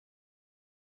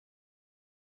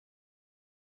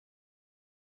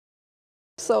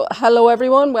So hello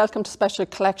everyone, welcome to Special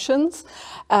Collections.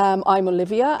 I'm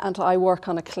Olivia and I work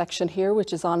on a collection here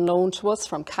which is on loan to us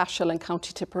from Cashel in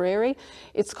County Tipperary.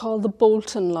 It's called the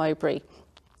Bolton Library.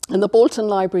 And the Bolton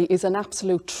Library is an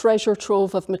absolute treasure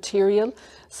trove of material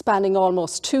spanning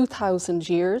almost 2,000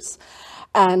 years.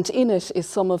 And in it is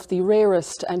some of the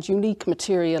rarest and unique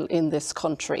material in this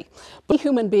country.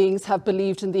 Human beings have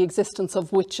believed in the existence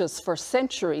of witches for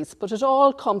centuries, but it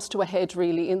all comes to a head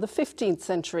really in the 15th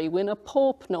century when a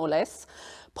pope, no less,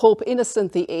 Pope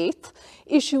Innocent VIII,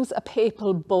 issues a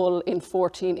papal bull in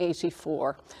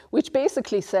 1484, which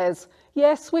basically says,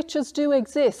 yes, witches do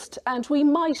exist and we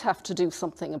might have to do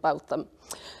something about them.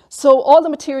 So all the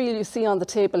material you see on the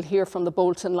table here from the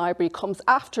Bolton Library comes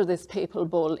after this papal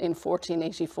bull in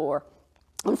 1484.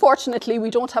 Unfortunately, we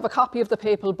don't have a copy of the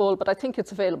papal bull, but I think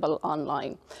it's available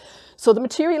online. So the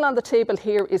material on the table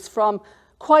here is from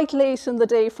quite late in the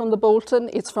day from the Bolton.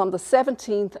 It's from the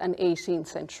 17th and 18th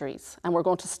centuries. And we're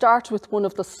going to start with one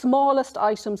of the smallest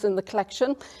items in the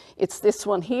collection. It's this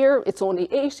one here. It's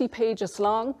only 80 pages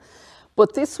long.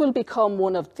 But this will become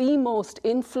one of the most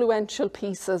influential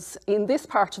pieces in this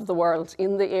part of the world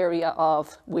in the area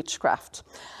of witchcraft.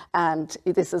 And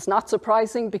this is not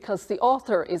surprising because the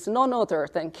author is none other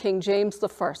than King James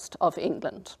I of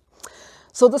England.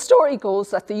 So the story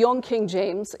goes that the young King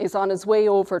James is on his way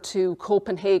over to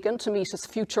Copenhagen to meet his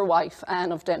future wife,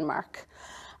 Anne of Denmark.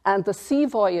 And the sea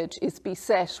voyage is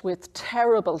beset with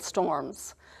terrible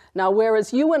storms. Now,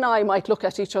 whereas you and I might look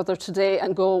at each other today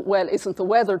and go, well, isn't the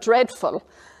weather dreadful?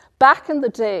 Back in the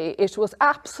day, it was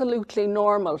absolutely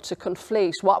normal to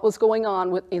conflate what was going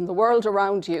on in the world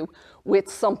around you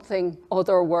with something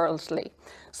otherworldly.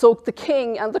 So the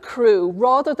king and the crew,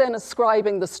 rather than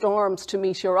ascribing the storms to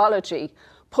meteorology,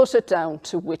 put it down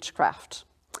to witchcraft.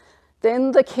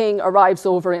 Then the king arrives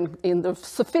over in the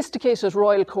sophisticated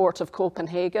royal court of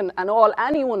Copenhagen, and all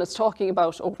anyone is talking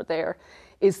about over there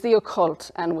is the occult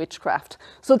and witchcraft.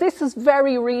 So this is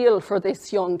very real for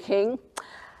this young king.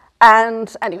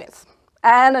 And anyways,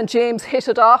 Anne and James hit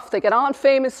it off. They get on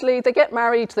famously, they get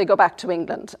married, they go back to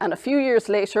England. And a few years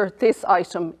later, this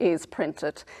item is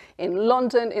printed in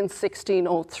London in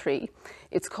 1603.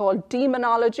 It's called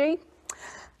Demonology.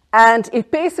 And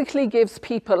it basically gives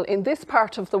people in this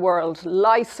part of the world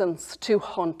license to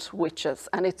hunt witches.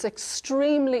 And it's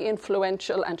extremely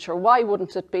influential, and sure, why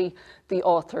wouldn't it be? The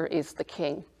author is the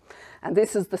king. And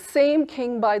this is the same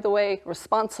king, by the way,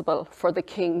 responsible for the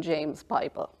King James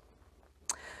Bible.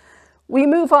 We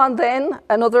move on then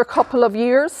another couple of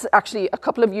years, actually a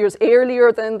couple of years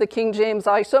earlier than the King James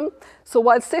item. So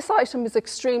whilst this item is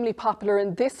extremely popular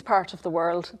in this part of the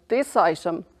world, this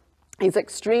item is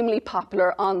extremely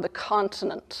popular on the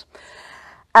continent.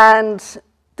 And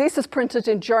this is printed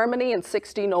in Germany in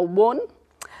 1601.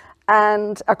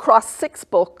 And across 6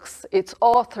 books, its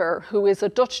author, who is a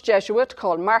Dutch Jesuit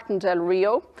called Martin del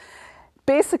Rio,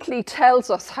 basically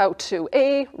tells us how to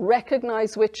A,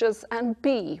 recognize witches, and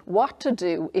B, what to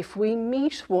do if we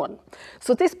meet one.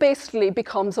 So this basically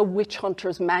becomes a witch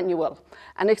hunter's manual,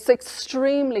 and it's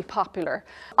extremely popular.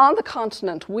 On the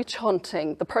continent, witch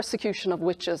hunting, the persecution of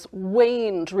witches,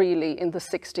 waned really in the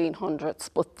 1600s,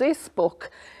 but this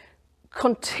book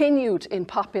continued in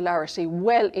popularity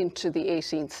well into the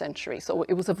 18th century. So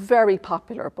it was a very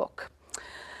popular book.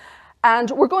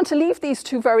 And we're going to leave these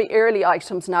 2 very early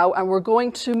items now, and we're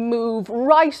going to move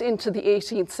right into the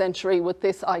 18th century with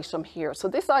this item here. So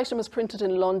this item is printed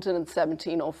in London in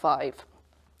 1705.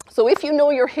 So if you know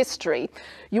your history,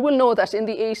 you will know that in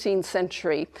the 18th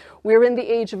century, we're in the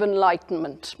age of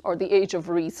enlightenment, or the age of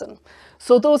reason.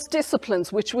 So those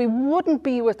disciplines which we wouldn't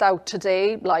be without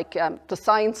today, like the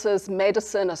sciences,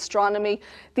 medicine, astronomy,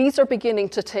 these are beginning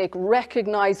to take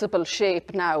recognizable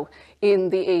shape now in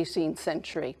the 18th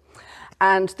century.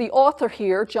 And the author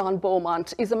here, John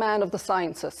Beaumont, is a man of the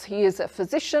sciences. He is a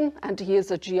physician and he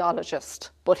is a geologist.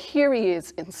 But here he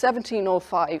is in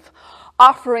 1705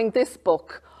 offering this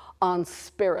book on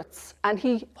spirits. And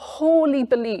he wholly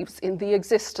believes in the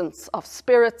existence of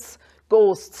spirits,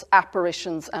 ghosts,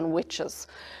 apparitions, and witches.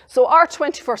 So our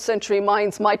 21st century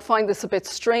minds might find this a bit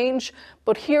strange,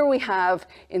 but here we have,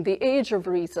 in the age of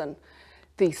reason,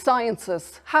 the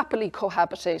sciences happily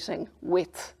cohabitating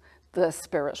with the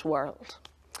spirit world.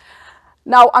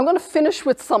 Now, I'm going to finish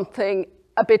with something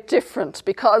a bit different,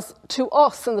 because to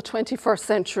us in the 21st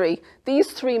century,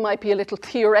 these 3 might be a little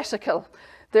theoretical.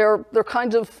 They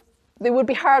would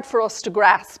be hard for us to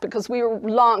grasp because we are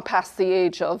long past the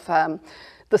age of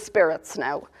the spirits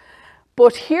now.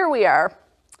 But here we are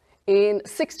in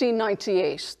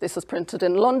 1698. This is printed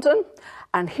in London,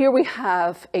 and here we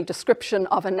have a description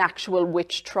of an actual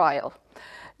witch trial.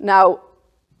 Now,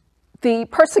 The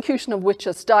persecution of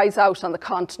witches dies out on the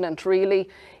continent really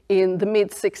in the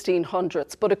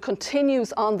mid-1600s, but it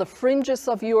continues on the fringes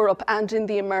of Europe and in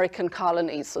the American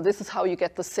colonies. So this is how you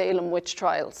get the Salem witch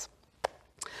trials.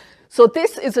 So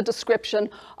this is a description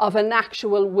of an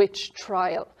actual witch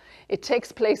trial. It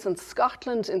takes place in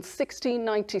Scotland in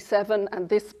 1697, and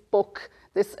this book,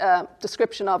 this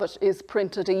description of it, is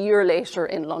printed a year later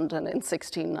in London in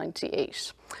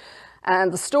 1698.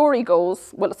 And the story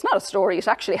goes, well, it's not a story, it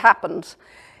actually happened,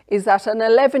 is that an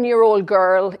 11-year-old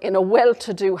girl in a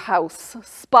well-to-do house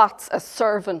spots a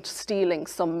servant stealing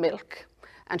some milk,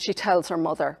 and she tells her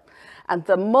mother. And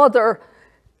the mother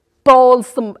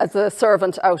bawls the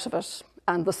servant out of it,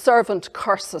 and the servant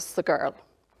curses the girl.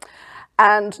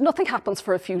 And nothing happens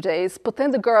for a few days, but then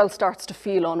the girl starts to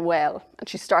feel unwell, and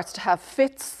she starts to have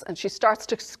fits, and she starts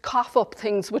to cough up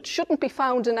things which shouldn't be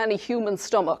found in any human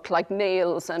stomach, like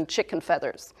nails and chicken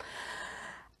feathers.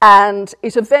 And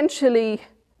it eventually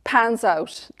pans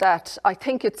out that I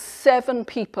think it's 7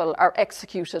 people are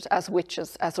executed as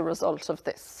witches as a result of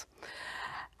this.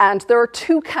 And there are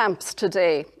 2 camps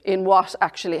today in what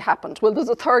actually happened. Well, there's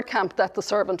a 3rd camp that the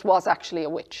servant was actually a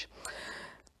witch.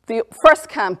 The first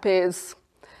camp is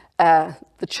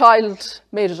the child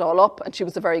made it all up and she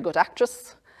was a very good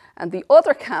actress. And the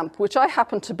other camp, which I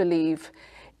happen to believe,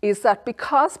 is that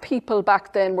because people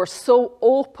back then were so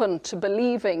open to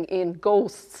believing in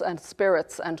ghosts and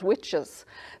spirits and witches,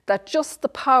 that just the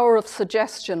power of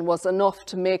suggestion was enough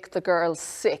to make the girl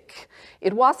sick.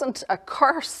 It wasn't a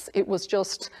curse, it was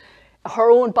just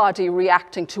her own body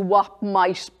reacting to what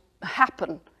might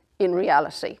happen in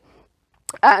reality.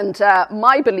 And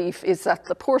my belief is that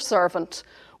the poor servant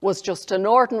was just an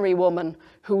ordinary woman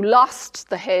who lost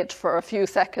the head for a few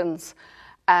seconds,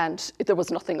 and there was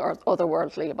nothing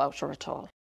otherworldly about her at all.